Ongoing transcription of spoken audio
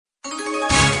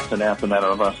So now it's a matter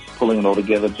of us pulling it all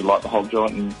together to like the whole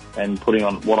joint and putting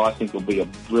on what I think will be a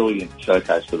brilliant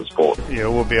showcase for the sport. Yeah,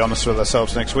 we'll be honest with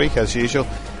ourselves next week, as usual,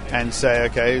 and say,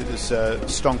 okay, it's a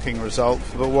stonking result,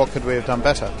 but what could we have done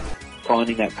better?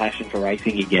 Finding that passion for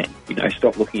racing again.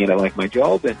 Stop looking at it like my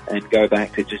job and go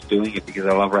back to just doing it because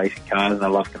I love racing cars and I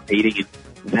love competing.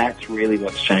 And that's really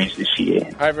what's changed this year.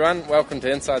 Hi everyone, welcome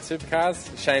to Inside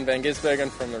Supercars. Shane Van Gisbergen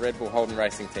from the Red Bull Holden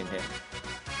Racing team here.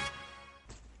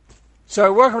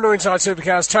 So welcome to Inside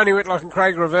Supercars. Tony Whitlock and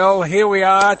Craig Revell. Here we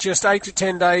are, just 8 to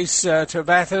 10 days to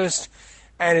Bathurst,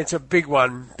 and it's a big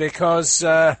one because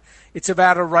it's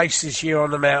about a race this year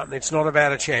on the mountain. It's not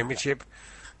about a championship.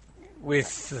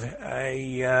 With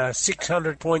a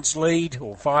 600 points lead,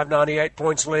 or 598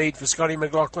 points lead for Scotty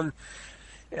McLaughlin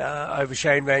over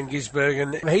Shane Van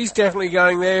Gisbergen. He's definitely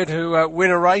going there to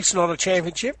win a race, not a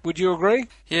championship. Would you agree?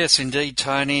 Yes, indeed,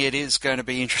 Tony. It is going to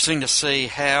be interesting to see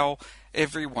how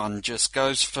everyone just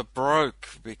goes for broke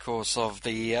because of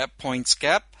the points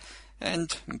gap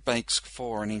and makes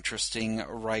for an interesting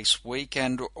race week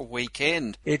and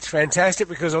weekend. It's fantastic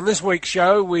because on this week's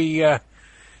show we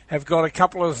have got a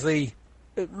couple of the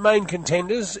main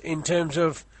contenders in terms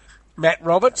of Matt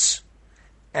Roberts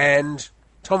and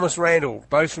Thomas Randall,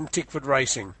 both from Tickford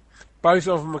Racing. Both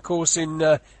of them, of course,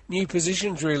 in new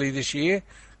positions really this year.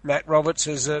 Matt Roberts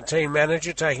as a team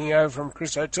manager taking over from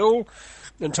Chris O'Toole,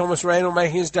 and Thomas Randall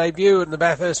making his debut in the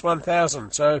Bathurst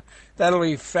 1000. So that'll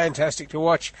be fantastic to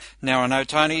watch. Now I know,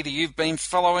 Tony, that you've been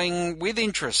following with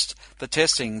interest the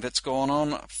testing that's gone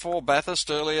on for Bathurst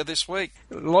earlier this week.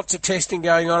 Lots of testing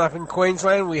going on up in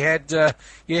Queensland. We had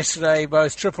yesterday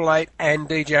both Triple Eight and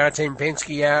DJR Team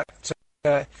Penske out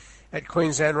at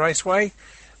Queensland Raceway.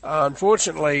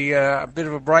 Unfortunately, a bit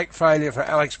of a brake failure for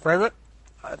Alex Bremett.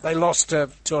 They lost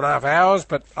 2.5 hours,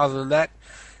 but other than that,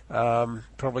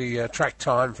 probably track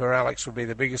time for Alex would be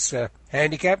the biggest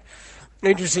handicap.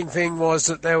 Interesting thing was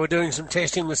that they were doing some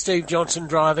testing with Steve Johnson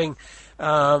driving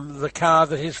the car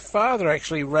that his father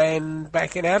actually ran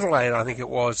back in Adelaide, I think it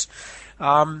was.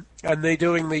 And they're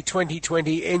doing the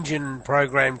 2020 engine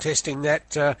program, testing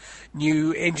that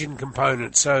new engine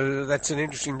component. So that's an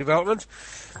interesting development.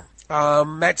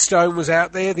 Matt Stone was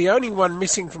out there. The only one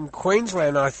missing from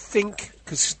Queensland, I think,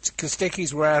 because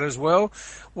Kostecki's were out as well,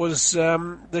 was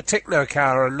the Techno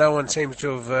car, and no one seems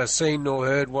to have seen nor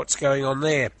heard what's going on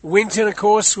there. Winton, of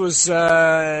course, was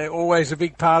always a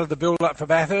big part of the build-up for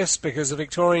Bathurst because the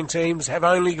Victorian teams have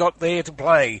only got there to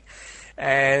play.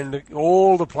 And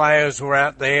all the players were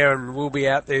out there and will be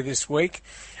out there this week,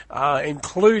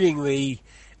 including the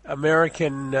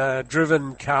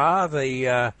American-driven car,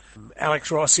 the Alex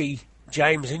Rossi,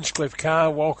 James Hinchcliffe car,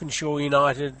 Walkinshaw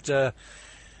United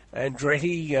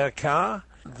Andretti car.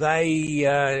 They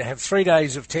have 3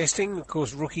 days of testing, of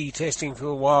course, rookie testing for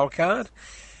the wildcard,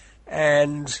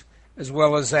 and as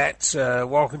well as that,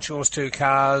 Walkinshaw's 2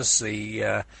 cars,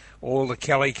 all the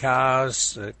Kelly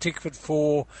cars, Tickford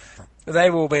 4.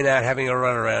 They've all been out having a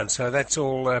run around, so that's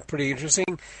all pretty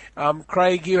interesting.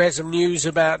 Craig, you had some news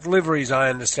about liveries,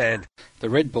 I understand. The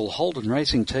Red Bull Holden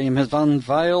Racing team has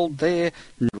unveiled their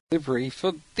livery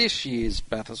for this year's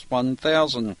Bathurst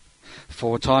 1000.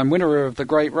 4-time winner of the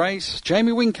great race,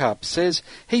 Jamie Whincup, says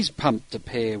he's pumped to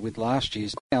pair with last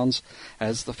year's crowns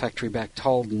as the factory-backed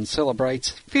Holden celebrates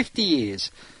 50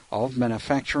 years of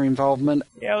manufacturer involvement.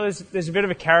 Yeah, well, there's a bit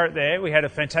of a carrot there. We had a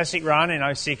fantastic run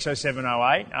in 06, 07,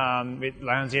 08 with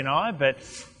Lownsy and I, but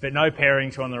no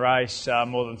pairing to win the race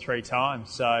more than 3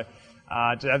 times. So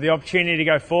to have the opportunity to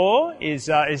go 4 is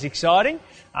exciting.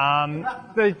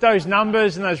 Those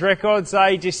numbers and those records,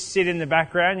 they just sit in the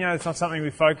background. It's not something we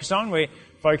focus on. We're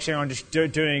focusing on just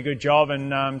doing a good job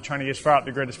and trying to get as far up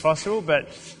the grid as possible. But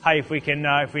hey, if we can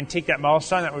tick that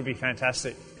milestone, that would be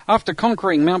fantastic. After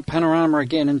conquering Mount Panorama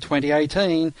again in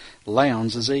 2018,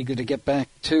 Lowndes is eager to get back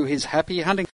to his happy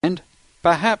hunting and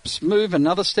perhaps move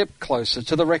another step closer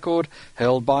to the record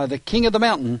held by the King of the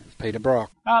Mountain, Peter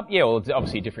Brock. Well, it's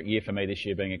obviously a different year for me this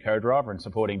year being a co-driver and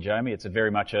supporting Jamie. It's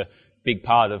very much a big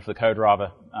part of the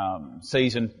co-driver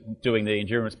season, doing the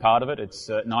endurance part of it. It's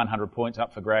 900 points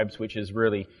up for grabs, which is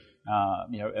really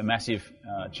a massive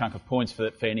chunk of points for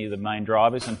any of the main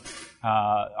drivers. And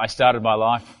I started my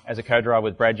life as a co-driver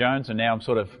with Brad Jones, and now I'm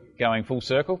sort of going full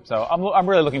circle. So I'm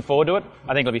really looking forward to it.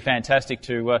 I think it'll be fantastic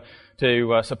to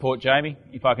support Jamie.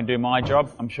 If I can do my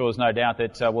job, I'm sure there's no doubt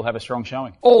that we'll have a strong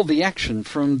showing. All the action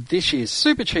from this year's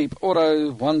Super Cheap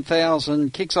Auto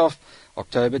 1000 kicks off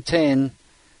October 10,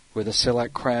 with a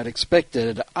sellout crowd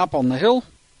expected up on the hill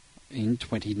in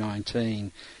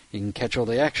 2019. You can catch all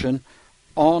the action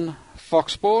on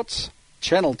Fox Sports,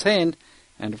 Channel 10,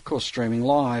 and of course streaming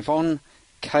live on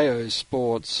KO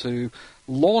Sports, who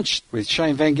launched with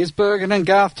Shane Van Gisbergen and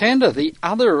Garth Tander, the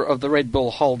other of the Red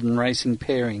Bull Holden Racing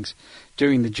pairings,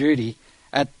 doing the duty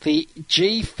at the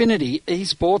Gfinity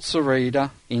Esports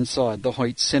Arena inside the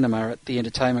Hoyt Cinema at the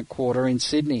Entertainment Quarter in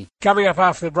Sydney. Coming up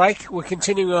after the break, we're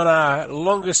continuing on our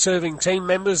longest-serving team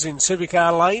members in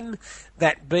Supercar Lane,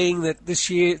 that being that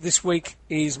this week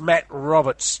is Matt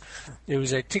Roberts, who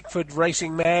was a Tickford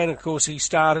racing man. Of course, he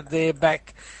started there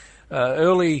back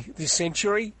early this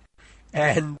century,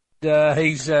 and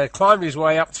he's climbed his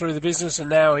way up through the business, and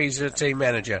now he's a team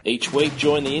manager. Each week,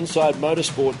 join the Inside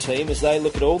Motorsport team as they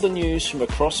look at all the news from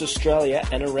across Australia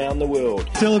and around the world.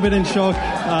 Still a bit in shock.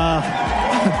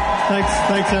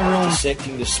 Thanks everyone.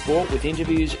 Dissecting the sport with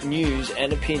interviews, news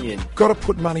and opinion. Got to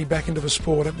put money back into the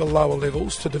sport at the lower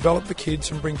levels to develop the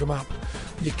kids and bring them up.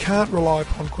 You can't rely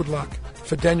upon good luck.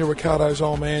 For Daniel Ricciardo's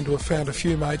old man to have found a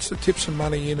few mates that tip some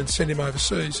money in and send him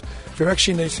overseas, there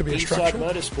actually needs to be a structure.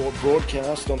 Inside Motorsport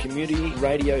broadcast on community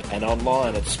radio and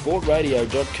online at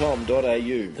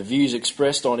sportradio.com.au. The views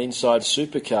expressed on Inside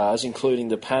Supercars, including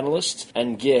the panellists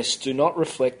and guests, do not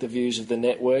reflect the views of the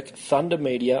network, Thunder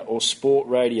Media or Sport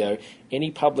Radio.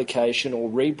 Any publication or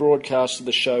rebroadcast of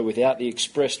the show without the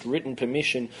expressed written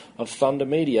permission of Thunder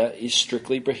Media is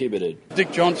strictly prohibited.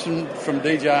 Dick Johnson from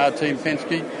DJR Team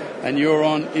Penske, and you're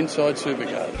on Inside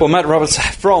Supercars. Well, Matt Roberts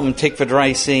from Tickford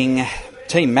Racing,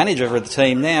 team manager of the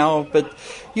team now, but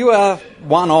you are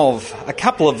one of a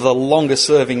couple of the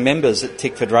longest-serving members at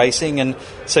Tickford Racing and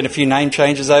seen a few name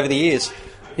changes over the years.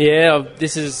 Yeah,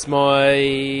 this is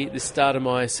the start of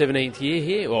my 17th year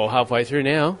here, well, halfway through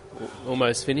now,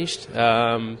 almost finished.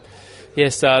 I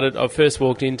first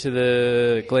walked into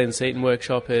the Glenn Seaton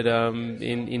workshop at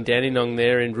in Dandenong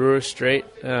there in Brewer Street,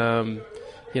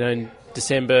 in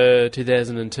December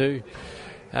 2002.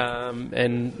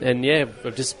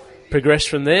 I've just progressed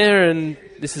from there, and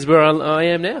this is where I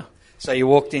am now. So you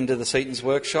walked into the Seaton's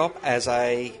workshop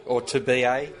to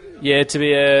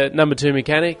be a number 2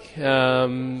 mechanic. I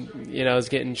was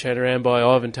getting shown around by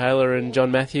Ivan Taylor and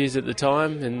John Matthews at the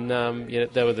time, and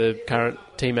they were the current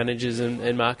team managers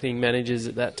and marketing managers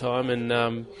at that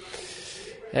time.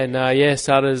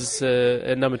 Started as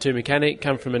a number 2 mechanic,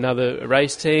 come from another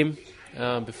race team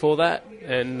before that,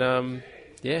 and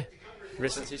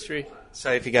rest is history.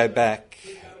 So if you go back,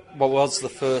 what was the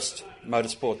first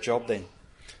motorsport job then?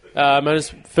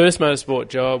 First motorsport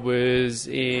job was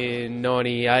in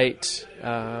 98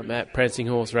 at Prancing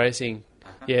Horse Racing.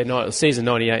 Yeah, season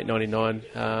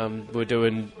 98-99. We're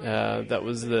doing that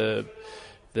was the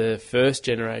first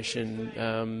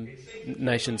generation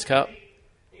Nations Cup,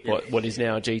 what is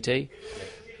now GT,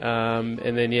 and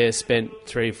then spent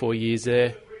 3 or 4 years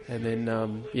there, and then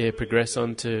progressed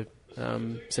on to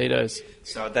Cedos.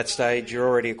 So at that stage, you're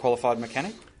already a qualified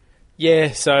mechanic?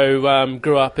 Yeah, so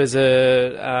grew up as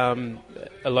a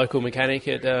local mechanic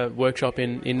at a workshop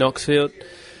in Knoxfield.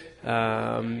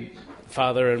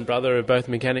 Father and brother are both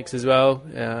mechanics as well,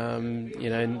 and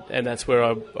that's where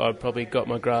I probably got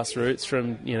my grassroots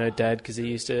from. Dad, because we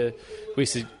used to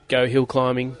go hill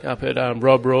climbing up at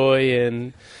Rob Roy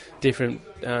and different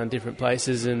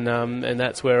places, and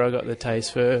that's where I got the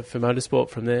taste for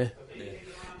motorsport from there.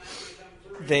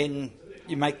 Then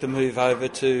you make the move over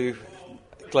to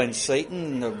Glenn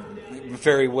Seaton, a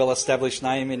very well-established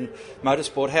name in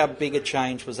motorsport. How big a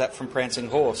change was that from Prancing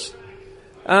Horse?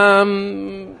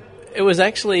 It was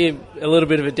actually a little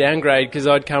bit of a downgrade because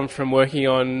I'd come from working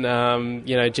on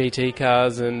GT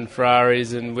cars and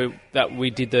Ferraris, and we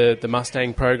did the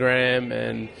Mustang program,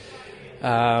 and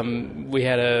we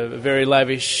had a very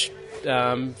lavish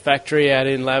factory out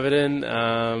in Laverton,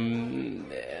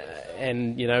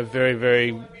 and very,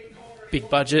 very big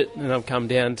budget, and I've come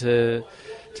down to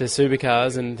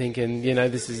supercars and thinking,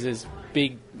 this is this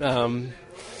big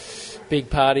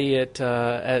party at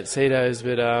Cedos,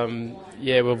 but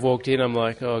we've walked in, I'm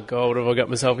like, oh God, what have I got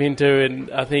myself into?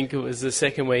 And I think it was the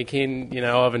second week in,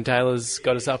 Ivan Taylor's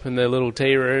got us up in the little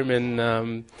tea room,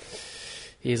 and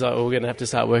he's like, well, we're going to have to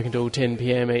start working till 10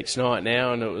 p.m. each night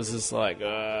now, and it was just like,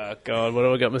 oh God, what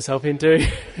have I got myself into?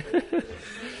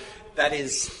 That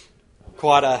is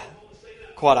quite a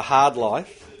hard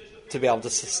life to be able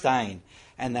to sustain.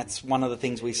 And that's one of the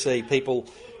things we see. People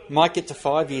might get to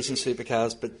 5 years in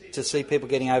supercars, but to see people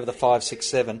getting over the 5, 6,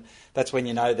 7, that's when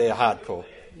you know they're hardcore.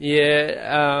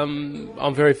 Yeah,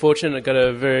 I'm very fortunate. I've got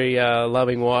a very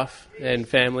loving wife and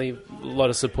family, a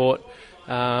lot of support.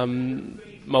 My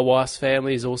wife's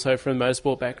family is also from a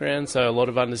motorsport background, so a lot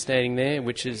of understanding there,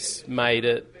 which has made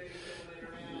it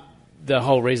the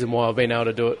whole reason why I've been able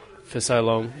to do it for so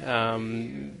long.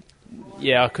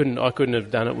 I couldn't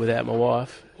have done it without my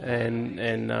wife,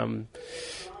 and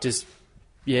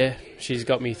she's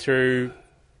got me through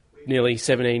nearly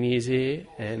 17 years here,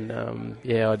 and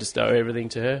I just owe everything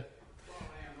to her.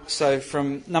 So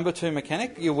from number 2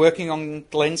 mechanic, you're working on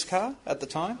Glenn's car at the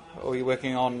time, or you're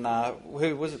working on,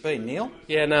 who was it been, Neil?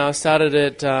 Yeah, no, I started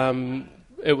at,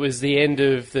 it was the end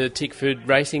of the Tickford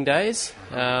racing days,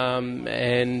 the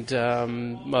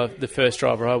first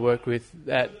driver I worked with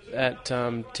at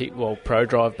Pro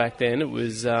Drive back then, it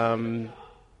was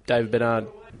David Bernard.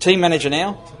 Team manager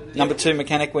now, number 2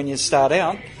 mechanic when you start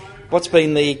out. What's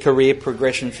been the career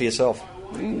progression for yourself?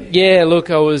 Yeah, look,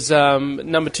 I was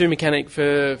number 2 mechanic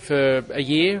for a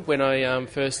year when I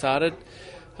first started.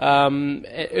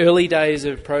 Early days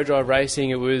of Pro Drive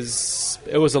racing, it was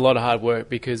a lot of hard work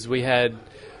because we had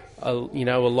there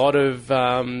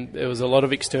was a lot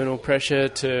of external pressure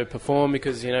to perform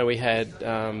because we had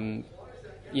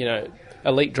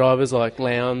elite drivers like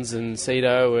Lowndes and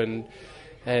Cito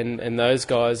and those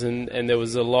guys, and there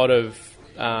was a lot of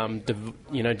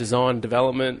design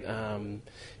development,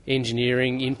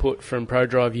 engineering input from Pro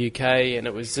Drive UK, and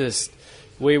it was just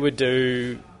we would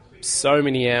do so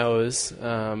many hours,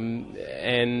 there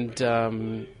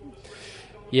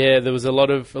was a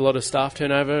lot of staff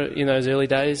turnover in those early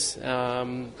days, so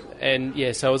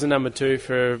I was a number 2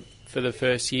 for the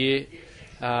first year,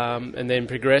 and then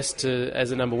progressed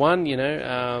as a number 1.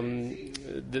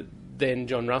 Then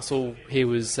John Russell, he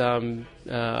was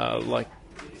like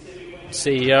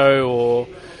CEO or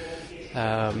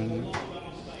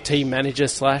team manager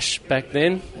 / back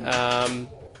then,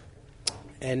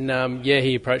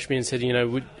 he approached me and said,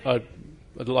 I'd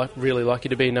really like you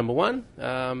to be number 1.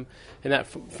 And that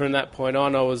from that point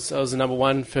on, I was a number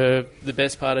 1 for the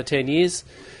best part of 10 years.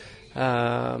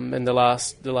 And the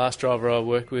last driver I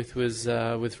worked with was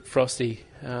with Frosty,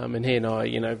 and he and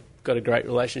I, got a great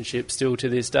relationship still to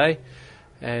this day.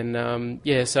 And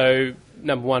so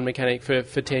number 1 mechanic for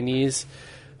 10 years.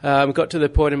 Got to the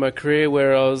point in my career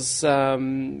where I was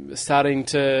starting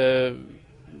to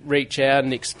reach out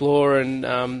and explore,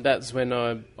 and that's when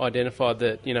I identified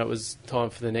that it was time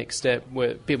for the next step,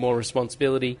 with a bit more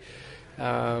responsibility,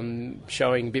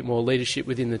 showing a bit more leadership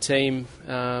within the team,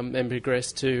 and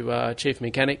progressed to chief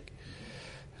mechanic.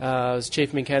 I was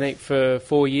chief mechanic for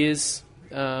 4 years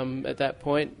at that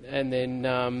point, and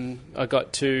then I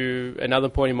got to another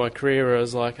point in my career where I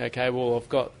was like, okay, well, I've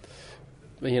got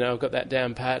that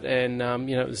down pat, and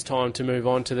it was time to move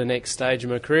on to the next stage of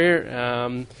my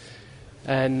career.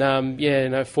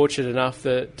 Fortunate enough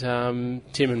that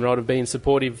Tim and Rod have been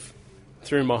supportive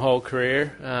through my whole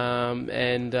career,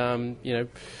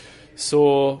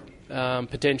 saw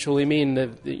potential in me,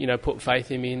 and put faith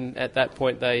in me. And at that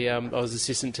point, I was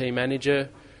assistant team manager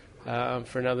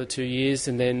for another 2 years,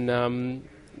 and then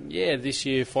this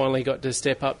year finally got to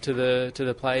step up to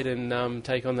the plate and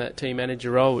take on that team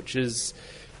manager role, which is,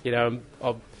 I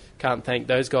can't thank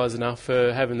those guys enough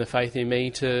for having the faith in me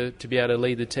to be able to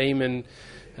lead the team. And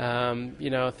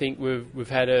I think we've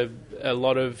had a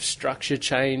lot of structure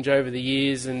change over the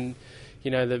years, and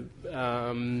the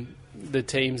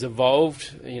team's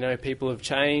evolved. People have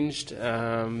changed,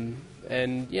 and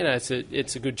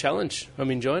it's a good challenge. I'm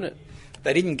enjoying it.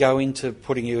 They didn't go into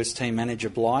putting you as team manager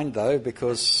blind, though,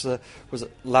 because was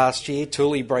it last year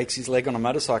Tooley breaks his leg on a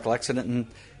motorcycle accident, and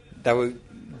they were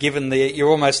given you're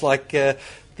almost like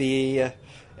the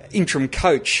interim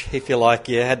coach, if you like.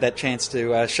 You had that chance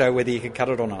to show whether you could cut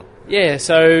it or not. Yeah,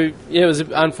 so it was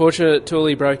unfortunate.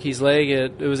 Tooley broke his leg.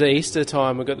 It was at Easter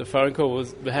time. I got the phone call.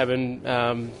 Was having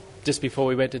just before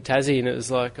we went to Tassie, and it was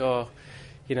like, I've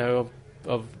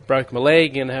broke my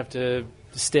leg and have to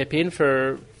step in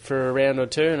for a round or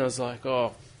two, and I was like,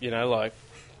 a lot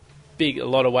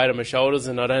of weight on my shoulders,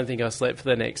 and I don't think I slept for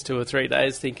the next 2 or 3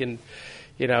 days thinking,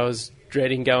 I was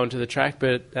dreading going to the track,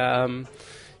 but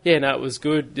it was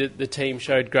good. The team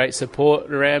showed great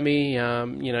support around me.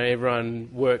 Everyone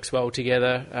works well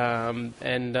together,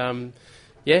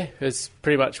 it's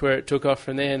pretty much where it took off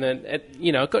from there. And then,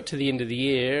 it got to the end of the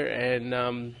year, and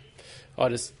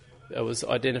it was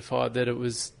identified that it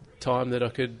was time that I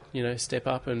could, step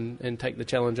up and take the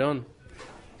challenge on.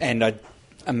 And I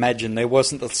imagine there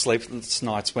wasn't the sleepless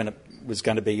nights when it was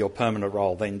going to be your permanent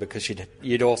role then, because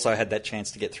you'd also had that chance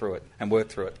to get through it and work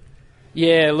through it.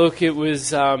 Yeah, look, it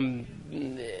was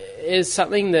it's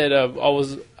something that I've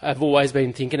always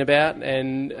been thinking about,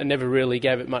 and I never really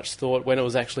gave it much thought when it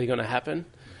was actually going to happen.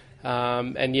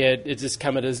 It just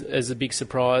came as a big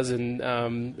surprise, and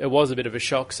it was a bit of a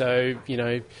shock. So,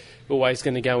 always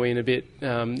going to go in a bit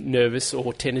nervous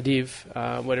or tentative,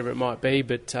 whatever it might be.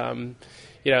 But,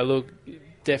 look,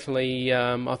 definitely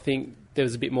I think there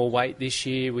was a bit more weight this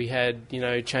year. We had,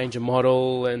 change of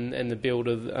model and the build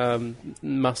of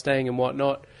Mustang and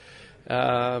whatnot.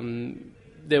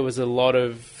 there was a lot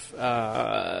of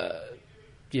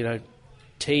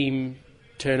team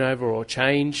turnover or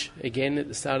change again at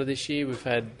the start of this year. We've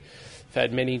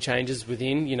had many changes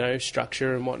within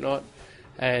structure and whatnot,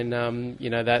 and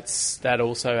that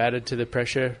also added to the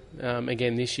pressure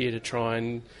again this year to try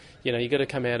and you got to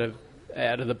come out of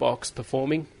the box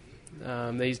performing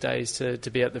these days to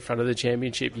be at the front of the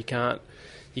championship. You can't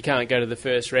go to the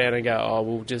first round and go,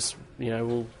 we'll just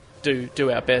we'll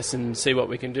do our best and see what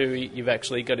we can do. You've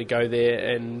actually got to go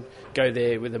there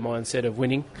with the mindset of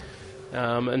winning,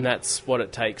 and that's what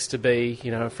it takes to be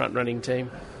a front running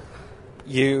team.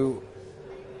 You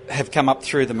have come up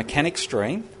through the mechanic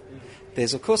stream.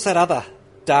 There's of course that other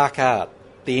dark art,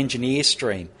 the engineer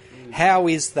stream. How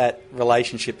is that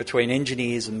relationship between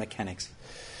engineers and mechanics?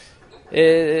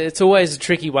 It's always a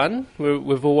tricky one.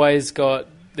 We've always got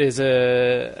there's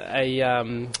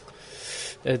a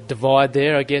divide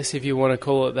there, I guess, if you want to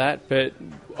call it that. But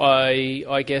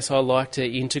I guess I like to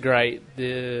integrate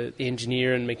the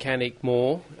engineer and mechanic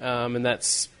more, and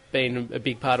that's been a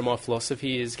big part of my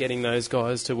philosophy, is getting those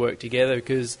guys to work together,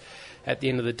 because at the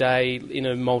end of the day, in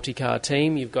a multi-car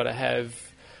team, you've got to have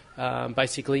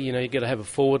basically, you've got to have a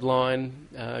forward line,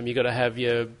 you've got to have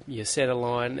your centre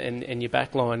line and your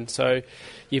back line. So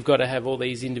you've got to have all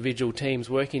these individual teams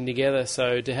working together.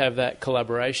 So to have that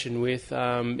collaboration with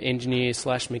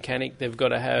engineer/mechanic, they've got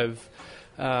to have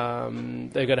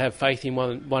faith in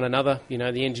one another.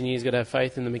 The engineer's got to have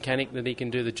faith in the mechanic that he can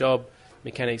do the job.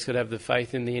 Mechanic's got to have the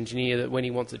faith in the engineer that when he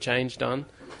wants a change done,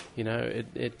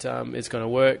 it's going to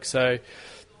work. So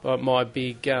my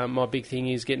big thing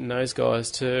is getting those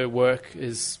guys to work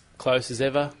as close as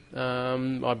ever.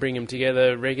 I bring them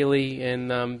together regularly,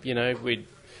 and we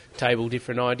table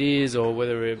different ideas, or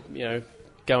whether we're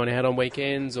going out on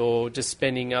weekends or just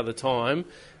spending other time,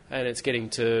 and it's getting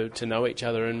to know each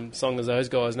other. And as long as those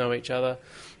guys know each other,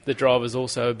 the driver's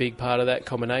also a big part of that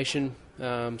combination.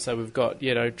 So we've got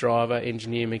driver,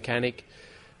 engineer, mechanic.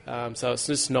 So it's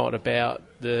just not about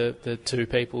the two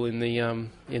people in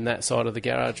that side of the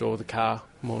garage or the car,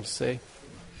 more to see.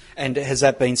 And has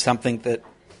that been something that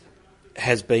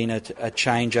has been a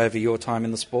change over your time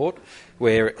in the sport,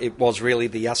 where it was really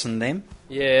the us and them?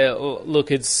 Yeah,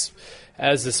 look, it's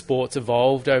as the sport's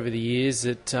evolved over the years.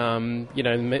 It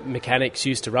mechanics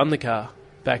used to run the car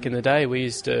back in the day. We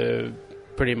used to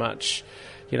pretty much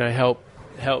help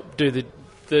do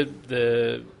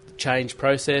the change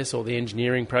process or the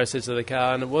engineering process of the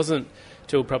car, and it wasn't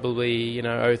till probably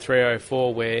 03,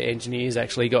 04 where engineers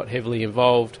actually got heavily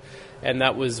involved, and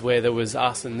that was where there was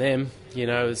us and them.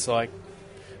 It's like,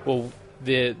 well,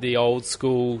 the old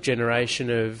school generation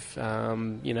of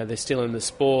they're still in the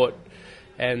sport,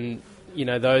 and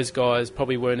those guys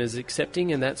probably weren't as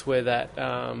accepting, and that's where that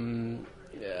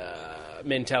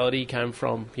mentality came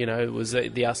from. It was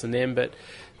the us and them, but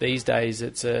these days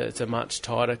it's a much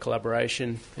tighter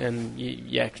collaboration, and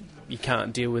you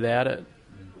can't deal without it.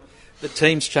 The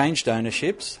team's changed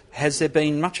ownerships. Has there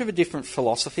been much of a different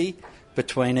philosophy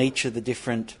between each of the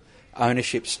different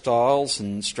ownership styles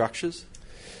and structures?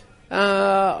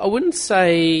 I wouldn't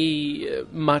say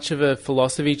much of a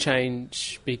philosophy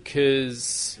change,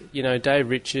 because Dave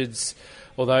Richards,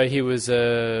 although he was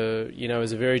a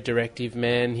very directive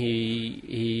man,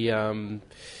 he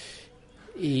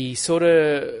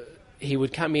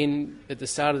would come in at the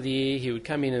start of the year, he would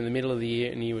come in the middle of the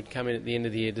year, and he would come in at the end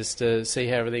of the year just to see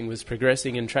how everything was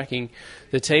progressing and tracking.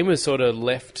 The team was sort of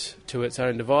left to its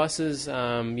own devices.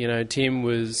 Tim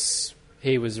was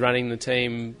running the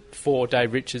team for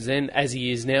Dave Richards then, as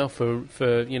he is now for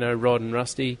Rod and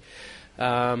Rusty,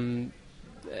 and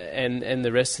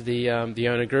the rest of the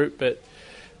owner group. But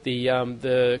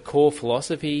the core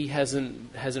philosophy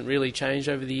hasn't really changed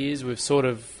over the years. We've sort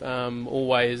of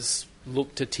always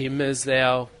looked to Tim as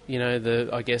our,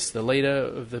 the leader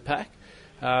of the pack,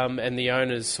 and the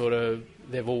owners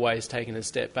they've always taken a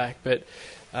step back. But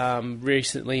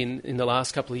recently, in the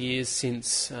last couple of years,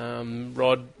 since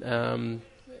Rod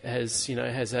has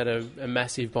had a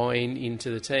massive buy-in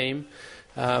into the team,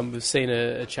 we've seen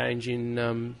a change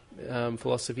in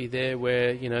philosophy there,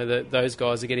 where those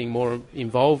guys are getting more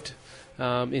involved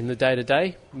in the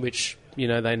day-to-day, which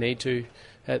they need to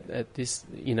at this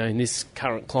in this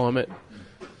current climate.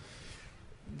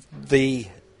 The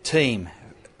team,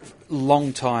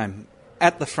 long time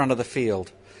at the front of the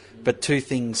field, but two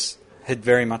things had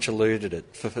very much eluded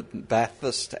it for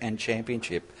Bathurst and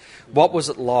Championship. What was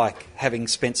it like, having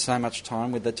spent so much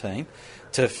time with the team,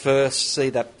 to first see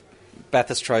that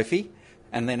Bathurst trophy,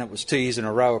 and then it was 2 years in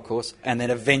a row, of course, and then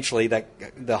eventually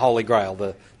the Holy Grail,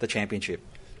 the Championship?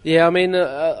 Yeah, I mean,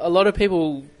 a lot of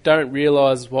people don't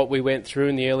realise what we went through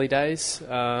in the early days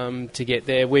to get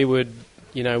there. We would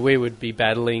we would be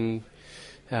battling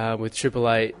with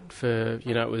Triple Eight for,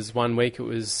 it was 1 week it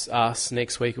was us,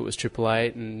 next week it was Triple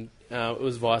Eight, and it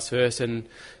was vice versa. And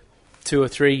 2 or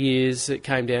 3 years it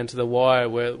came down to the wire,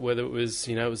 whether it was,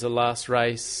 it was the last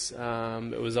race,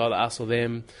 it was either us or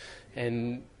them,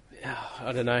 and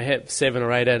I don't know, 7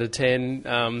 or 8 out of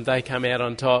 10, they come out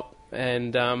on top,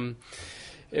 and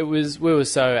we were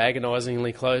so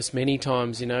agonisingly close. Many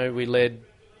times, we led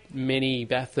many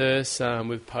Bathursts,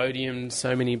 with podiums,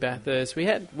 so many Bathursts.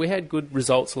 We had good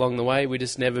results along the way. We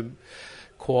just never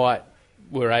quite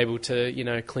were able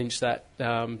to, clinch that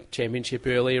championship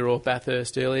earlier or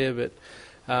Bathurst earlier. But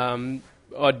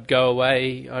I'd go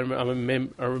away. I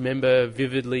remember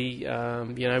vividly.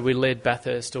 We led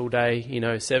Bathurst all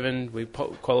day. 7. We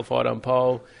qualified on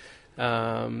pole.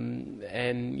 And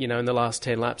in the last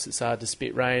 10 laps it started to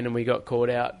spit rain, and we got caught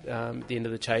out at the end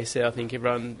of the chase there. I think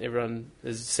everyone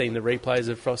has seen the replays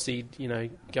of Frosty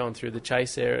going through the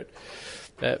chase there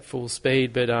at full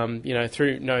speed, but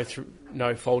through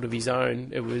no fault of his own,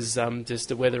 it was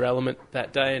just a weather element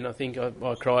that day, and I think I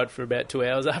cried for about 2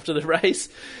 hours after the race,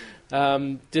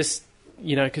 because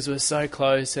we were so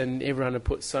close and everyone had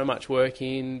put so much work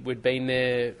in. We'd been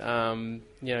there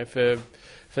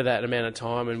for that amount of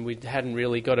time, and we hadn't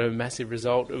really got a massive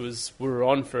result. We were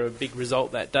on for a big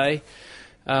result that day.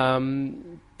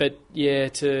 But yeah,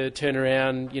 to turn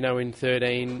around, in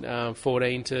 13,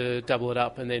 14 to double it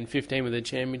up, and then 15 with the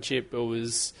championship,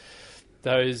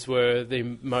 those were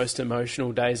the most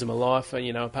emotional days of my life,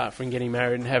 apart from getting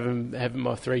married and having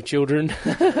my 3 children.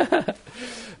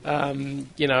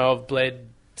 I've bled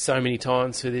so many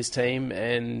times for this team,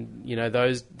 and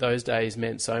those days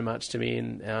meant so much to me,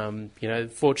 and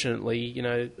fortunately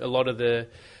a lot of the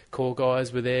core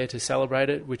guys were there to celebrate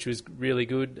it, which was really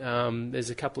good. There's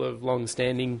a couple of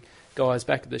long-standing guys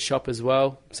back at the shop as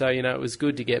well, so it was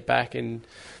good to get back, and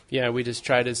we just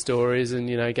traded stories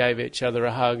and gave each other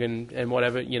a hug and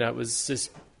whatever. It was just,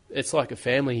 it's like a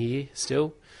family here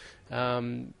still.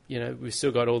 We've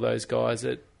still got all those guys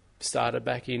that started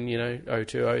back in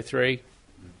 02, 03.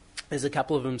 There's a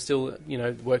couple of them still,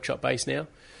 workshop based now.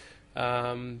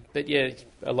 But yeah,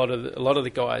 a lot of the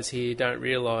guys here don't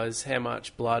realise how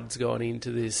much blood's gone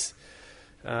into this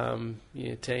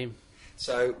team.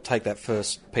 So take that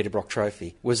first Peter Brock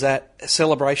trophy. Was that a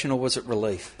celebration or was it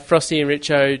relief? Frosty and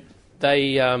Richo,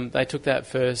 they took that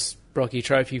first Brocky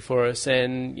trophy for us,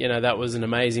 and that was an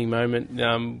amazing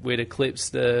moment. We'd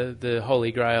eclipsed the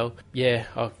Holy Grail. Yeah,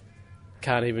 I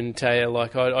can't even tell you.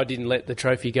 I didn't let the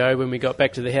trophy go when we got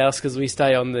back to the house, because we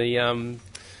stay on the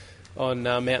on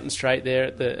Mountain Straight there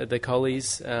at the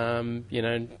Collies, and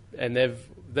they've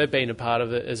been a part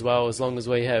of it as well as long as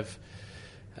we have.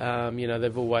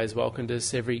 They've always welcomed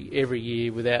us every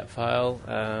year without fail.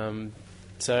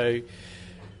 They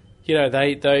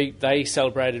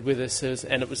celebrated with us,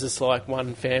 and it was just like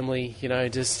one family.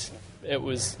 It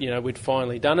was, we'd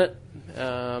finally done it.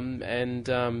 I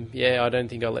don't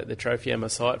think I let the trophy out of my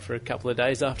sight for a couple of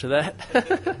days after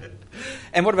that.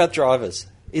 And what about drivers?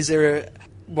 Is there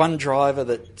one driver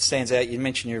that stands out? You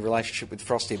mentioned your relationship with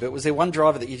Frosty, but was there one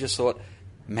driver that you just thought,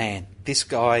 man, this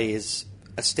guy is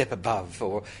a step above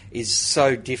or is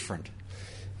so different?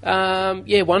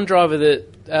 One driver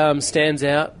that stands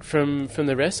out from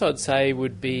the rest, I'd say,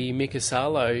 would be Mick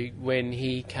Asalo when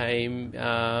he came,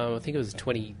 I think it was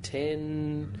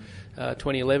 2010,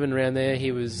 2011, around there.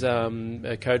 He was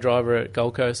a co-driver at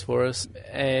Gold Coast for us,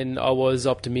 and I was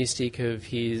optimistic of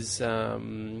his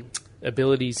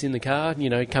abilities in the car,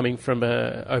 coming from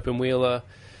a open-wheeler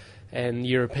and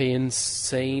European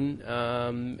scene,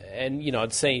 and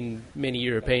I'd seen many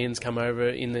Europeans come over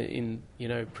in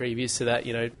previous to that.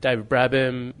 David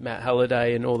Brabham, Matt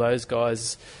Halliday, and all those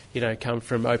guys, come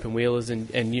from open wheelers and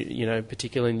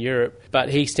particularly in Europe. But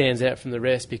he stands out from the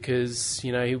rest because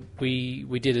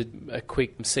we did a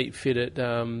quick seat fit at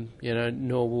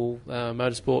Norwell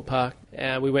Motorsport Park.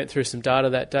 We went through some data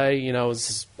that day. I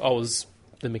was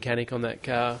the mechanic on that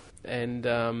car, and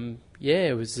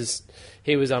it was just.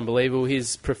 He was unbelievable.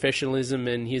 His professionalism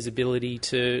and his ability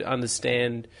to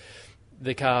understand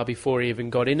the car before he even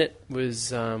got in it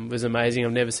was amazing.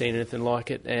 I've never seen anything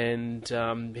like it.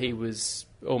 And he was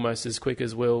almost as quick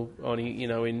as Will on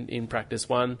in practice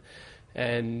one.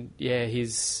 And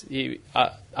he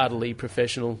utterly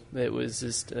professional. It was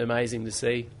just amazing to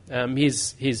see.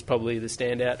 He's probably the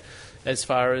standout as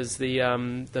far as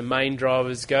the main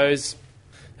drivers goes.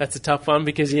 That's a tough one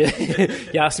because you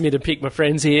asked me to pick my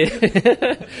friends here.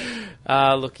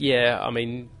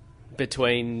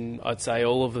 Between, I'd say,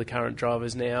 all of the current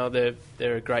drivers now, they're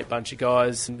a great bunch of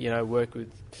guys. Worked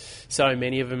with so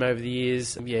many of them over the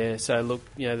years.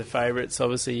 The favourites,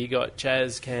 obviously, you got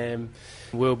Chaz, Cam,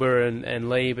 Wilbur and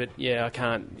Lee, but yeah,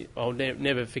 I'll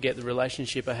never forget the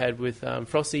relationship I had with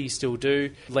Frosty, still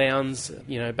do. Lowndes,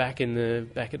 back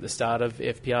at the start of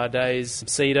FPR days.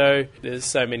 Cedo, there's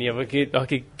so many of them. I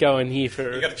could go in here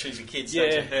for... You got to choose your kids,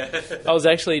 yeah. don't you? I was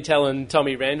actually telling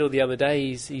Tommy Randall the other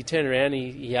day, he turned around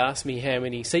and he asked me how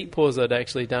many seat pours I'd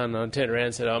actually done, and I turned around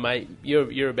and said, "Oh mate,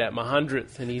 you're about my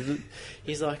 100th," and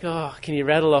he's like, "Oh, can you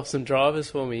rattle off some drivers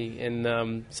for me?"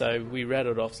 And so we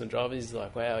rattled off some drivers. He's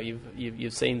like, "Wow,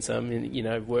 you've seen some,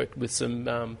 and worked with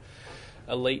some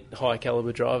elite high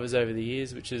caliber drivers over the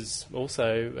years," which is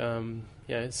also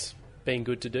it's been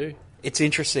good to do. It's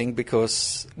interesting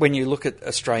because when you look at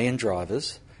Australian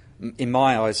drivers, in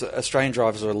my eyes, Australian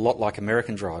drivers are a lot like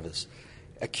American drivers.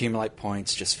 Accumulate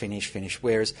points, just finish.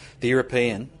 Whereas the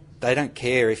European, they don't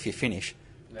care if you finish.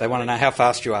 They want to know how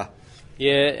fast you are.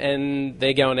 Yeah, and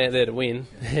they're going out there to win.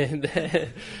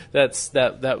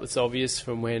 That was obvious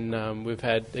from when we've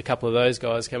had a couple of those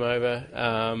guys come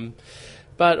over.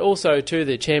 But also, too,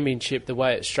 the championship, the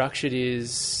way it's structured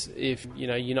is, if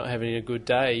you're not having a good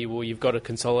day, well, you've got to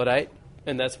consolidate,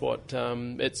 and that's what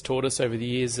it's taught us over the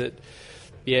years. That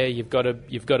you've got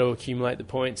to accumulate the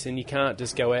points, and you can't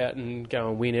just go out and go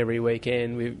and win every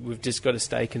weekend. We've just got to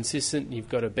stay consistent. You've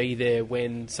got to be there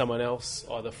when someone else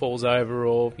either falls over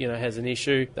or has an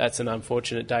issue. That's an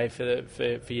unfortunate day for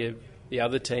the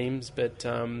other teams, but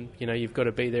you've got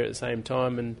to be there at the same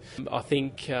time, and I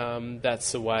think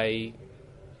that's the way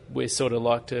we sort of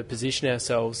like to position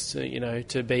ourselves,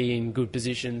 to be in good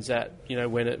positions at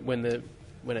when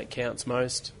it counts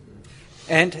most.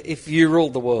 And if you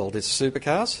ruled the world as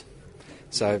supercars,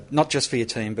 so not just for your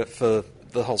team but for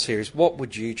the whole series, what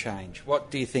would you change? What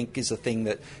do you think is the thing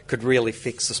that could really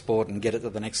fix the sport and get it to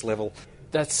the next level?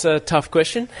 That's a tough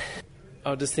question.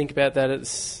 I'll just think about that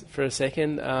for a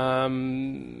second.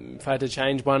 If I had to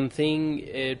change one thing,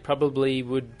 it probably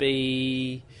would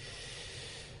be...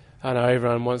 I know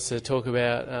everyone wants to talk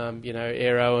about,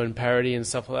 aero and parity and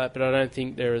stuff like that, but I don't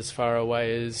think they're as far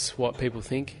away as what people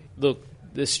think. Look,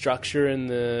 the structure and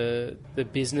the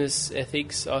business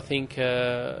ethics, I think,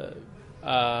 are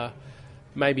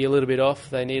maybe a little bit off.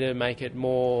 They need to make it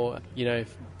more,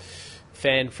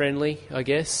 fan-friendly, I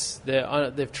guess.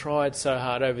 They've tried so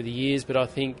hard over the years, but I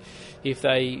think if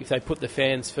they put the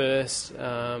fans first,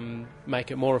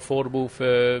 make it more affordable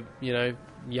for,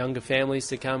 younger families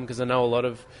to come, because I know a lot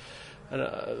of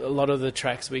the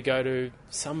tracks we go to,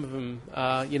 some of them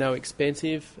are,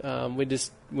 expensive.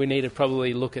 We need to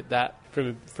probably look at that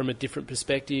from a different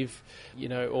perspective.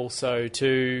 Also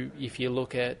too, if you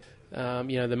look at,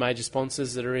 the major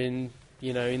sponsors that are in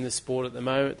the sport at the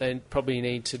moment, they probably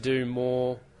need to do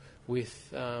more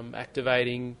with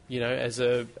activating, as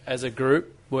a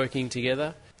group working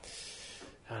together.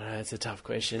 I don't know, it's a tough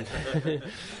question.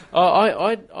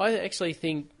 I actually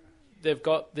think they've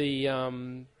got the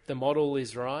model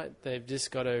is right. They've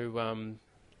just got to. I'm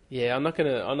not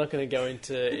gonna go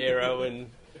into aero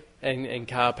and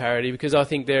car parity, because I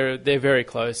think they're very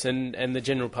close, and the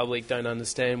general public don't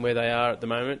understand where they are at the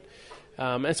moment.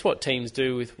 That's what teams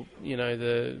do with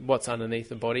what's underneath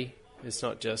the body. It's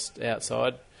not just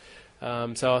outside.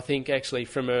 So I think actually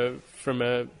from a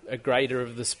grader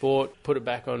of the sport, put it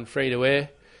back on free to air.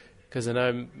 Because I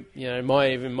know,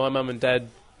 my mum and dad,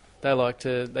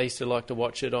 they used to like to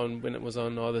watch it on when it was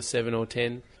on either 7 or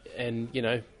 10, and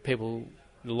a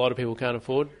lot of people can't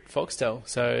afford Foxtel,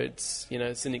 so it's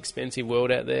it's an expensive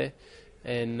world out there,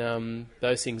 and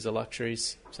those things are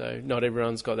luxuries. So not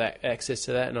everyone's got that access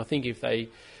to that, and I think if they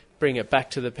bring it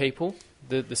back to the people,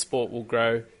 the sport will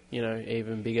grow,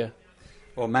 even bigger.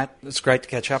 Well, Matt, it's great to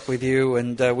catch up with you,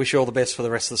 and wish you all the best for the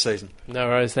rest of the season. No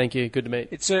worries, thank you. Good to meet.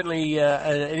 It's certainly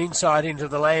an insight into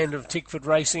the land of Tickford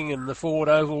Racing and the Ford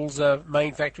Oval's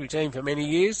main factory team for many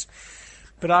years.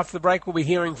 But after the break, we'll be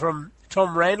hearing from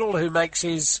Tom Randall, who makes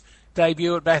his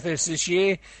debut at Bathurst this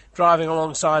year, driving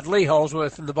alongside Lee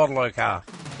Holsworth in the Bottle car.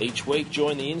 Each week,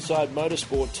 join the Inside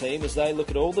Motorsport team as they look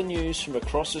at all the news from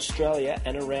across Australia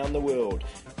and around the world.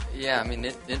 Yeah, I mean,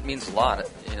 it means a lot.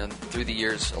 Through the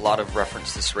years, a lot of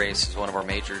reference this race as one of our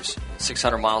majors.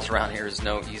 600 miles around here is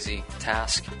no easy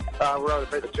task. We're able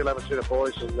to beat the 211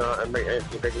 boys and meet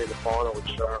Anthony Begley in the final, which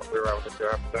we were able to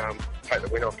take the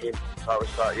win off him. So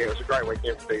it was a great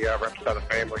weekend for the Rapstada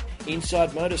family. Inside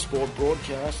Motorsport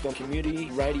broadcast on community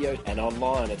radio and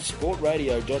online at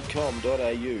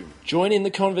sportradio.com.au. Join in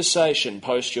the conversation.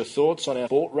 Post your thoughts on our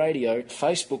Sport Radio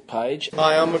Facebook page.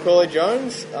 Hi, I'm Macaulay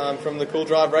Jones. I'm from the Cool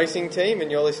Drive Racing team,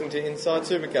 and you're listening to Inside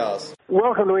Supercars.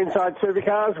 Welcome to Inside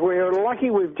Supercars. We're lucky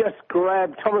we've just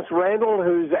grabbed Thomas Randall,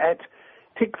 who's at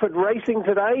Tickford Racing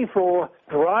today for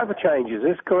driver changes. Is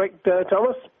this correct,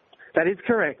 Thomas? That is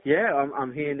correct, yeah.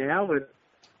 I'm here now, and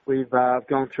we've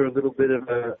gone through a little bit of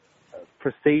a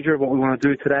procedure of what we want to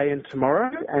do today and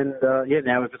tomorrow, and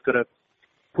now we've just got to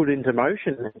put it into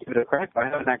motion and give it a crack. I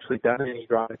haven't actually done any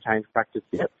driver change practice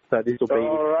yet, so this will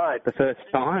be the first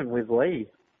time with Lee.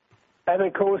 And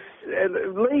of course,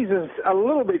 Lee's is a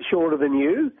little bit shorter than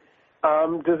you.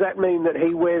 Does that mean that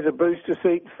he wears a booster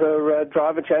seat for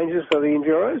driver changes for the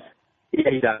Enduros? Yeah,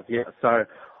 he does, yeah. So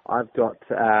I've got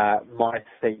my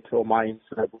seat or my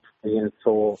insert in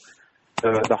for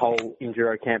the whole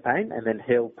Enduro campaign, and then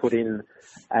he'll put in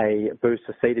a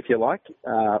booster seat, if you like,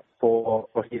 for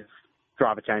his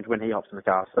driver change when he hops in the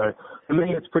car. So for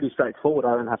me, it's pretty straightforward.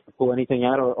 I don't have to pull anything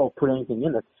out or put anything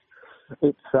in.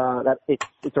 It's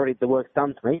already, the work's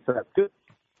done to me, so that's good.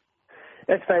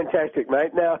 That's fantastic,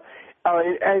 mate. Now,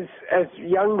 as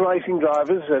young racing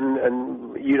drivers,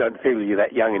 and you don't feel you're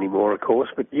that young anymore, of course,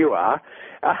 but you are,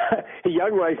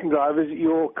 young racing drivers,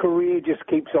 your career just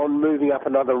keeps on moving up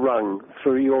another rung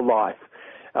through your life.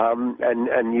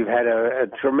 And you've had a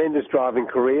tremendous driving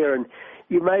career, and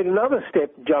you made another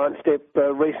giant step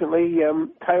recently,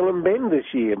 Tailem Bend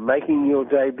this year, making your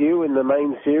debut in the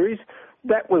main series.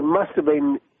 That must have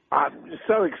been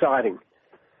so exciting.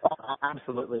 Oh,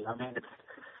 absolutely. I mean,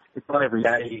 it's not every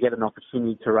day you get an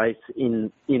opportunity to race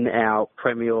in our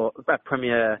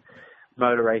premier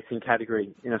motor racing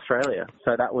category in Australia.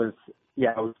 So that was,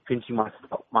 I was pinching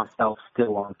myself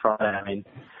still on Friday. I mean,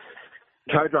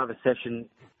 co-driver session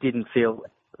didn't feel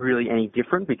really any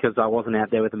different because I wasn't out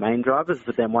there with the main drivers,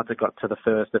 but then once it got to the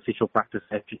first official practice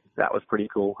session, that was pretty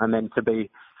cool. And then to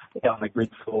be on the grid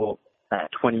for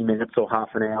 20 minutes or half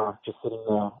an hour just sitting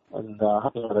there and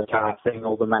hopping out of the car, seeing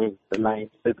all the main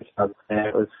supercars there,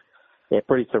 it was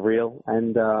pretty surreal.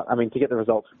 And I mean, to get the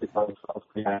results of this, I was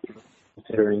pretty happy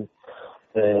considering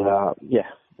the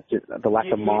lack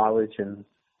of mileage and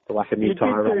the lack of new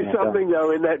tyre. You did do something,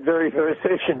 though, in that very first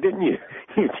session, didn't you?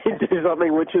 You did do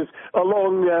something which is a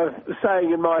long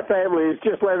saying in my family is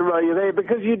just let them know you're there,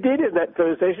 because you did in that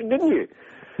first session, didn't you?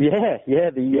 You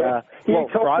topped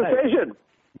the session.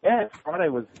 Yeah, Friday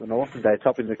was an awesome day,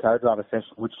 topping the co-driver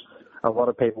session, which a lot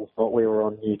of people thought we were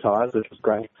on new tyres, which was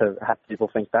great to have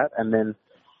people think that. And then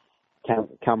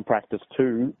come practice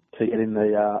 2 to get in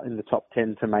the top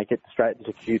 10 to make it straight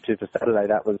into Q2 for Saturday.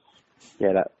 That was,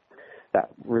 that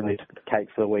really took the cake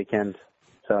for the weekend.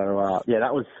 So,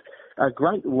 that was a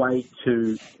great way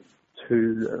to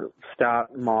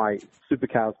start my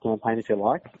Supercars campaign, if you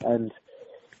like. And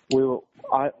we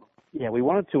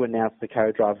wanted to announce the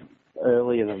co-drive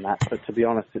earlier than that, but to be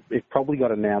honest, it probably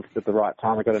got announced at the right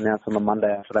time. It got announced on the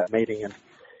Monday after that meeting, and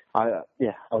I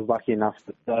was lucky enough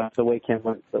that the weekend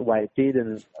went the way it did,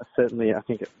 and certainly I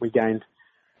think we gained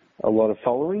a lot of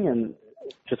following, and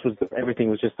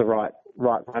everything was just the right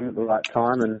moment, the right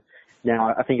time, and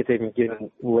now I think it's even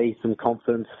given Lee some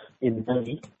confidence in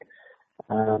me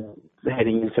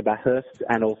heading into Bathurst,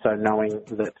 and also knowing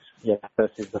that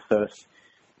Bathurst is the first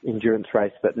endurance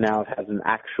race, but now it has an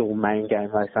actual main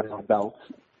game race under my belt.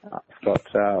 I've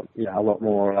got a lot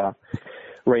more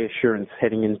reassurance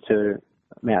heading into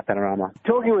Mount Panorama.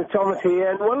 Talking with Thomas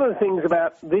here, and one of the things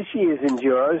about this year's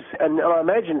Enduros, and I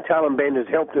imagine Tailem Bend has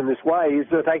helped in this way, is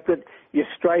the fact that you're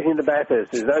straight into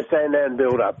Bathurst. There's no Sandown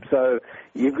build-up, so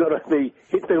you've got to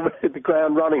hit the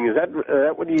ground running. Is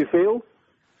that what you feel?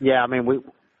 Yeah, I mean,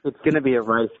 it's going to be a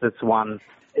race that's won.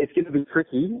 It's going to be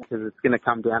tricky because it's going to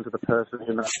come down to the person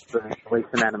who makes the least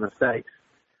amount of mistakes.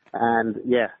 And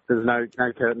there's no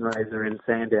curtain raiser in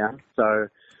Sandown, so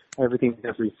everything's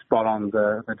going to be spot on.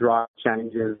 The drive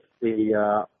changes,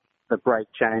 the brake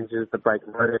changes, the brake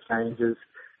rotor changes.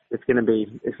 It's going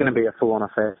to be a full on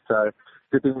affair. So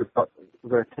good thing we've got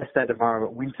a test day tomorrow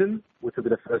at Winton, which will be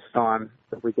the first time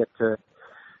that we get to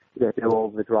do all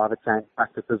the driver change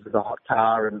practices with a hot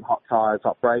car and hot tyres,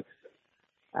 hot brakes.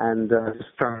 And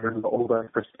just trying to remember all those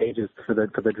procedures for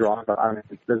the driver. I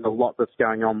mean, there's a lot that's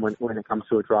going on when it comes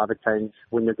to a driver change.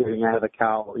 When you're getting out of the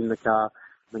car or in the car,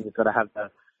 then you've got to have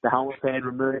the helmet pad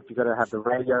removed, you've got to have the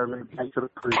radio removed, make sure the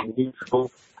cruise neutral,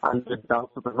 undo the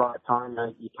belts at the right time.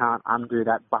 You can't undo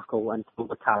that buckle until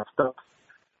the car stops.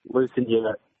 Loosen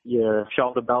your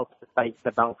shoulder belts.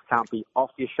 The belts can't be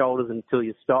off your shoulders until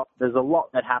you stop. There's a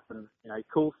lot that happens.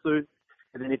 Cool suit.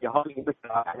 And then if you're hopping in the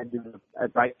car and doing a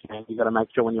brake change, you've got to make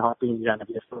sure when you're hopping, you don't have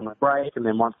your foot on the brake. And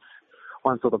then once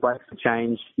all the brakes are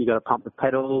changed, you've got to pump the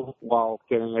pedal while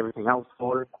getting everything else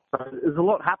sorted. So there's a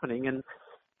lot happening. And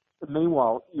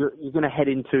meanwhile, you're going to head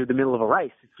into the middle of a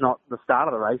race. It's not the start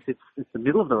of the race. It's the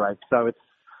middle of the race. So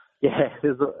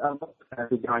there's a lot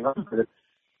going on, but it's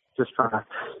just trying to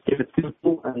keep it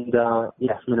simple and,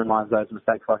 minimise those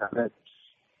mistakes like I said.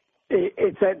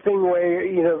 it's that thing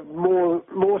where,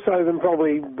 more so than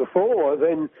probably before,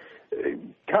 then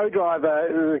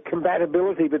co-driver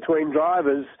compatibility between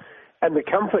drivers and the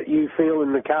comfort you feel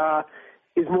in the car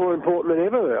is more important than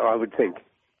ever, I would think.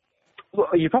 Well,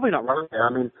 you're probably not wrong there. I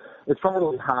mean, it's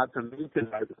probably hard for me to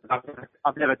know.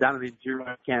 I've never done an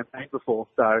enduro campaign before,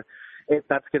 so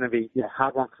that's going to be a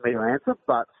hard one for me to answer.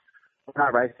 But when I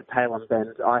raced at Tailem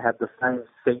Bend, I had the same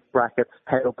seat brackets,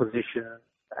 pedal position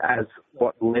as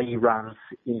what Lee runs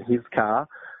in his car,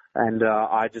 and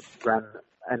I just ran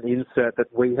an insert that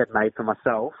we had made for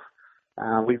myself.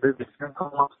 We moved the steering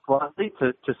column up slightly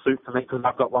to suit for me because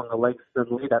I've got longer legs than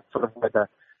Lee. That's sort of where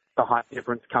the height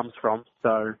difference comes from.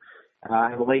 So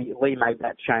Lee made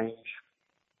that change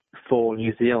for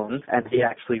New Zealand, and he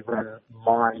actually ran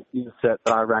my insert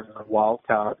that I ran in the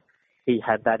wildcard. He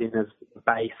had that in his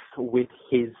base with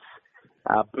his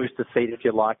booster seat, if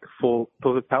you like, for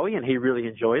Pukekohe, and he really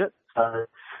enjoyed it. So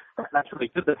that's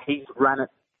really good that he's ran it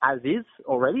as is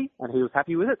already, and he was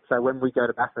happy with it. So when we go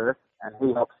to Bathurst and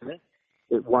he helps me,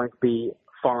 it won't be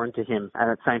foreign to him.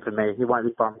 And it's same for me. He won't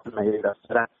be foreign to me either.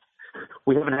 So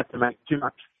we haven't had to make too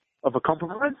much of a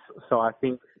compromise. So I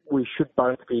think we should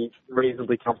both be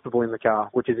reasonably comfortable in the car,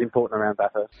 which is important around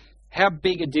Bathurst. How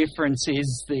big a difference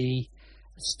is the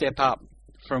step up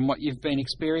from what you've been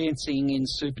experiencing in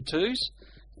Super 2s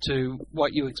to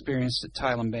what you experienced at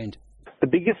Tailem Bend? The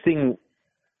biggest thing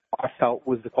I felt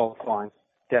was the qualifying.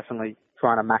 Definitely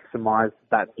trying to maximise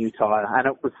that new tyre. And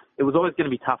it was always going to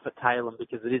be tough at Tailem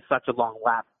because it is such a long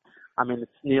lap. I mean,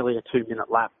 it's nearly a 2-minute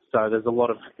lap, so there's a lot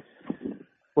of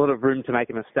room to make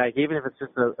a mistake. Even if it's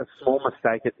just a small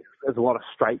mistake, there's a lot of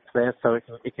straights there, so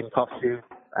it can cost you,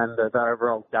 and the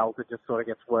overall delta just sort of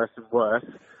gets worse and worse.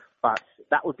 But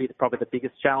that would be probably the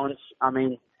biggest challenge. I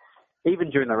mean, even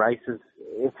during the races,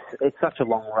 it's such a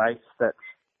long race that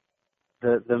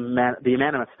the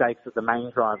amount of mistakes that the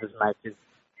main drivers make is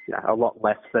a lot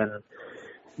less than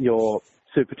your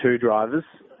Super 2 drivers,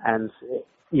 and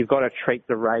you've got to treat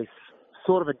the race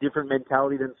sort of a different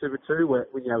mentality than Super 2, where,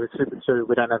 with Super 2,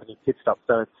 we don't have any pit stops,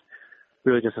 so it's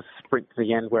really just a sprint to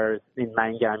the end, whereas in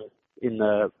main game,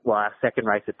 our second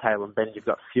race at Tailem Bend, you've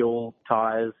got fuel,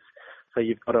 tyres, so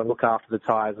you've got to look after the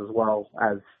tyres as well,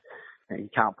 as you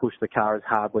can't push the car as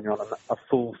hard when you're on a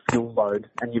full fuel load,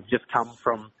 and you've just come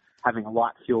from having a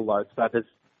light fuel load. So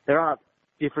there are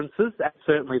differences, and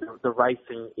certainly the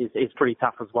racing is pretty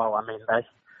tough as well. I mean,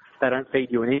 they don't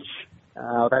feed you an inch,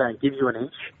 they don't give you an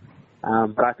inch,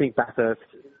 but I think Bathurst,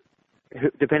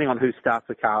 depending on who starts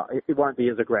the car, it won't be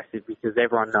as aggressive because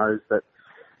everyone knows that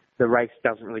the race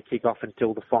doesn't really kick off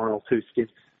until the final 2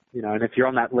 skips, and if you're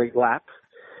on that lead lap,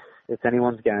 it's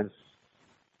anyone's game.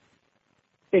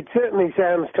 It certainly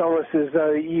sounds, Thomas, as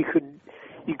though you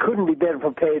couldn't be better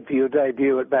prepared for your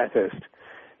debut at Bathurst.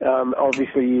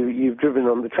 Obviously, you've driven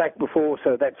on the track before,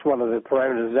 so that's one of the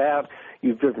parameters out.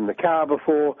 You've driven the car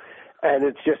before, and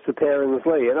it's just the pairing with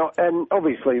Lee. And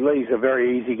obviously, Lee's a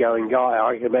very easygoing guy.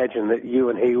 I can imagine that you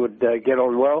and he would get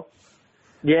on well.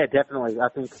 Yeah, definitely. I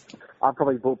think I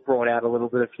probably brought out a little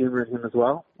bit of humour in him as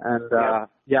well. And I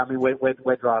mean,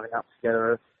 we're driving up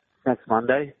together next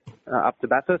Monday up to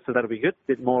Bathurst, so that'll be good. A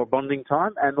bit more bonding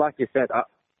time. And like you said,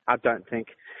 I don't think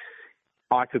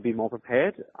I could be more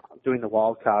prepared. Doing the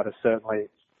wild card has certainly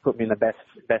put me in the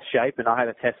best shape. And I had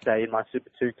a test day in my Super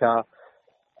 2 car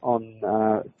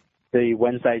on the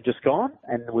Wednesday just gone,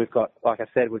 and we've got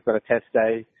a test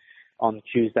day on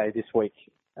Tuesday this week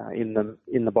in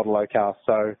the Bottle car.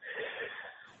 So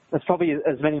that's probably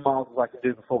as many miles as I can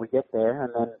do before we get there,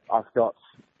 and then I've got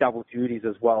double duties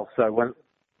as well. So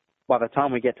by the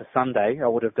time we get to Sunday, I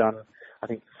would have done, I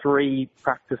think, 3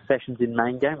 practice sessions in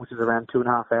main game, which is around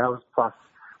 2.5 hours, plus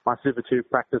my Super 2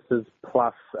 practices,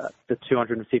 plus the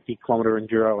 250-kilometre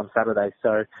enduro on Saturday.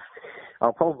 So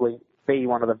I'll probably be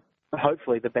one of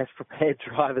hopefully the best prepared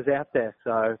drivers out there.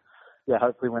 So, yeah,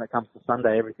 hopefully when it comes to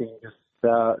Sunday, everything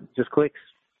just clicks.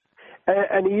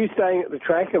 And are you staying at the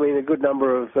track? I mean, a good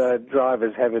number of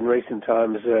drivers have in recent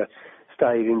times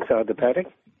stayed inside the paddock.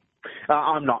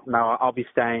 I'm not. No, I'll be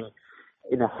staying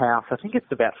in a house. I think it's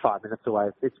about 5 minutes away.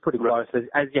 It's pretty close.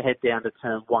 As you head down to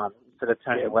turn 1, instead of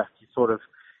turning left, you sort of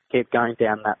keep going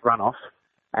down that runoff,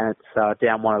 and it's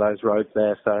down one of those roads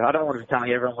there. So I don't want to be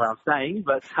telling everyone where I'm staying,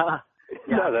 but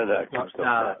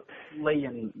No. Lee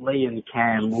and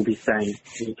Cam will be staying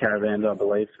in caravans, I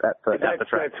believe, at the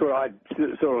track. That's what I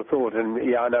sort of thought, and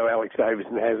I know Alex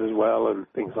Davison has as well, and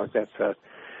things like that. So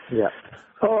yeah.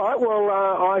 All right. Well,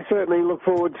 I certainly look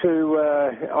forward to.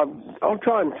 I'll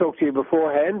try and talk to you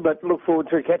beforehand, but look forward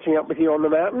to catching up with you on the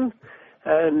mountain,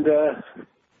 and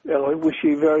I wish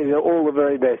you all the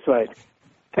very best, mate.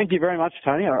 Thank you very much,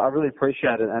 Tony. I really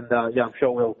appreciate it, and I'm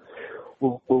sure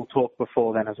we'll talk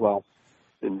before then as well.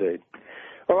 Indeed.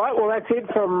 All right, well, that's it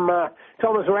from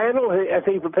Thomas Randall as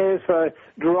he prepares for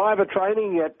driver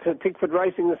training at Tickford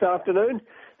Racing this afternoon.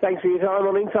 Thanks for your time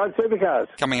on Inside Supercars.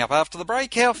 Coming up after the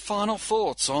break, our final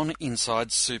thoughts on Inside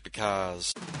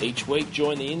Supercars. Each week,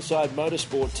 join the Inside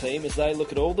Motorsport team as they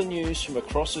look at all the news from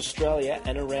across Australia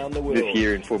and around the world. This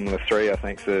year in Formula 3, I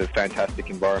think it's a fantastic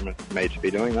environment for me to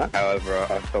be doing that. However,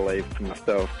 I believe for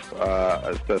myself,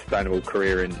 a sustainable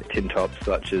career in tin tops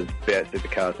such as V8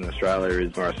 Supercars in Australia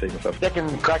is where I see myself.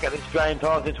 Second crack at the Australian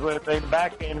title since we've been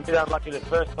back, and a bit unlucky the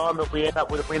first time, but we end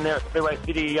up with a win there at Speedway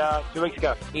City 2 weeks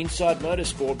ago. Inside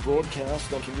Motorsport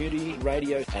broadcast on community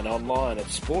radio and online at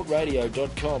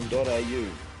sportradio.com.au.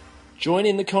 Join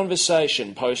in the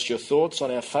conversation. Post your thoughts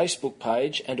on our Facebook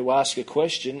page, and to ask a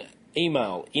question,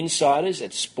 email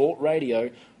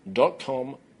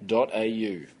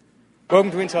insiders@sportradio.com.au.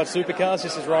 Welcome to Inside Supercars.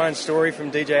 This is Ryan Story from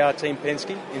DJR Team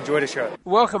Penske. Enjoy the show.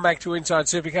 Welcome back to Inside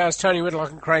Supercars. Tony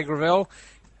Whitlock and Craig Revell.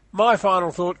 My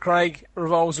final thought, Craig,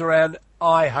 revolves around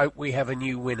I hope we have a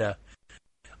new winner.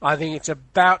 I think it's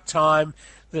about time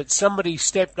that somebody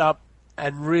stepped up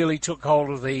and really took hold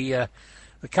of the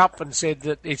cup and said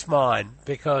that it's mine,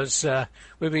 because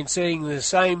we've been seeing the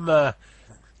same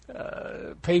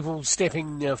people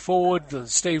stepping forward,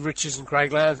 Steve Richards and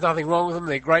Craig Lowndes. Nothing wrong with them.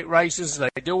 They're great racers. They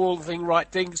do all the right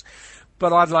things.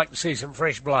 But I'd like to see some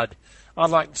fresh blood. I'd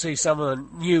like to see someone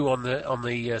new on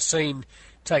the scene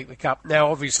take the cup.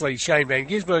 Now, obviously, Shane Van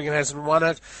Gisbergen hasn't won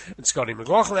it, and Scotty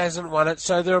McLaughlin hasn't won it,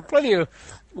 so there are plenty of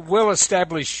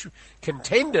well-established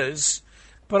contenders,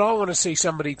 but I want to see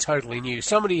somebody totally new,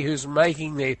 somebody who's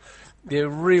making their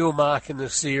real mark in the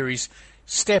series,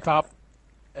 step up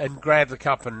and grab the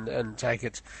cup and take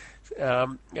it.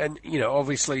 And,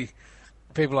 obviously,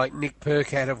 people like Nick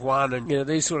Percat have won, and,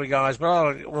 these sort of guys, but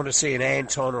I want to see an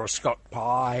Anton or a Scott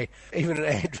Pye, even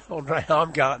an Andre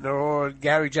Heimgartner or a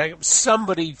Gary Jacobs,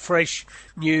 somebody fresh,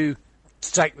 new,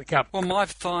 to take the cup. Well, my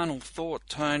final thought,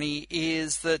 Tony,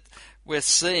 is that we're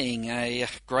seeing a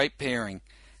great pairing.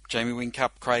 Jamie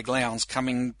Whincup, Craig Lowndes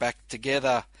coming back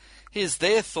together. Here's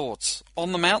their thoughts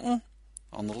on the mountain,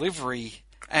 on the livery,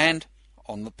 and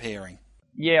on the pairing.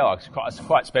 Yeah, it's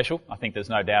quite special. I think there's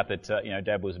no doubt that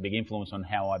Dad was a big influence on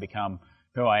how I become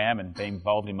who I am and being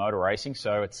involved in motor racing.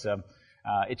 So it's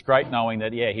great knowing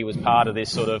that he was part of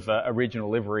this sort of original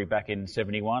livery back in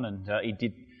 '71, and he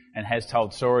did and has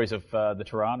told stories of the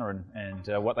Tirana and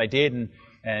what they did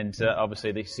and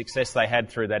obviously the success they had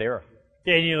through that era.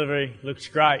 Yeah, new livery looks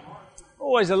great.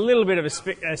 Always a little bit of a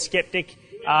sceptic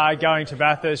going to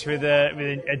Bathurst with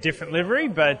a different livery,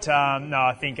 but no,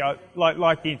 I think I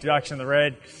like the introduction of the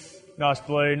red. Nice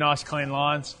blue, nice clean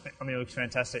lines. I mean, it looks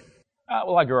fantastic.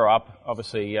 Well, I grew up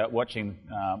obviously watching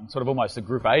sort of almost the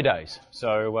Group A days,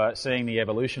 so seeing the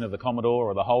evolution of the Commodore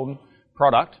or the Holden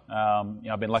product.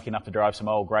 I've been lucky enough to drive some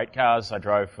old great cars. I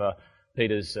drove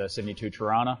Peter's 72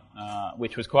 Tirana,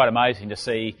 which was quite amazing to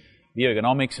see the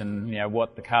ergonomics and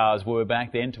what the cars were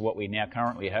back then to what we now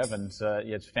currently have, and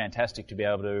it's fantastic to be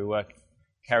able to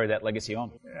carry that legacy on.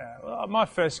 Yeah, well, my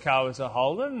first car was a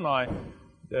Holden.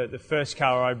 The first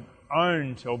car I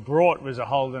owned or brought was a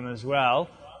Holden as well.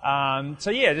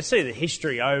 To see the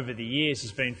history over the years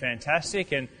has been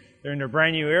fantastic, and they're in a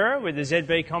brand new era with the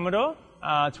ZB Commodore.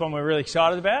 It's one we're really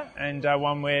excited about, and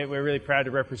one we're really proud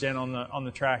to represent on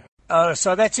the track.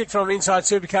 So that's it from Inside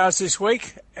Supercars this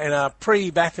week and a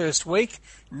pre-Bathurst week.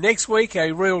 Next week,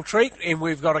 a real treat, and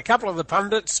we've got a couple of the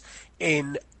pundits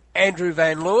in Andrew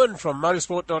Van Leeuwen from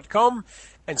motorsport.com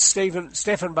and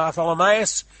Stefan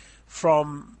Bartholomaeus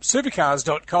from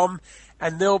supercars.com,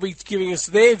 and they'll be giving us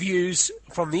their views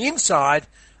from the inside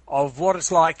of what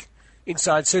it's like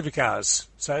inside supercars.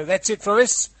 So that's it from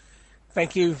us.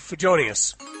 Thank you for joining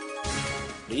us.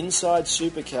 Inside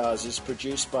Supercars is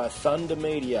produced by Thunder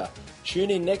Media. Tune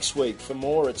in next week for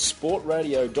more at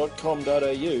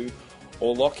sportradio.com.au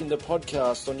or lock in the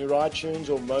podcast on your iTunes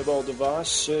or mobile device.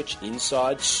 Search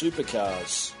Inside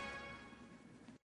Supercars.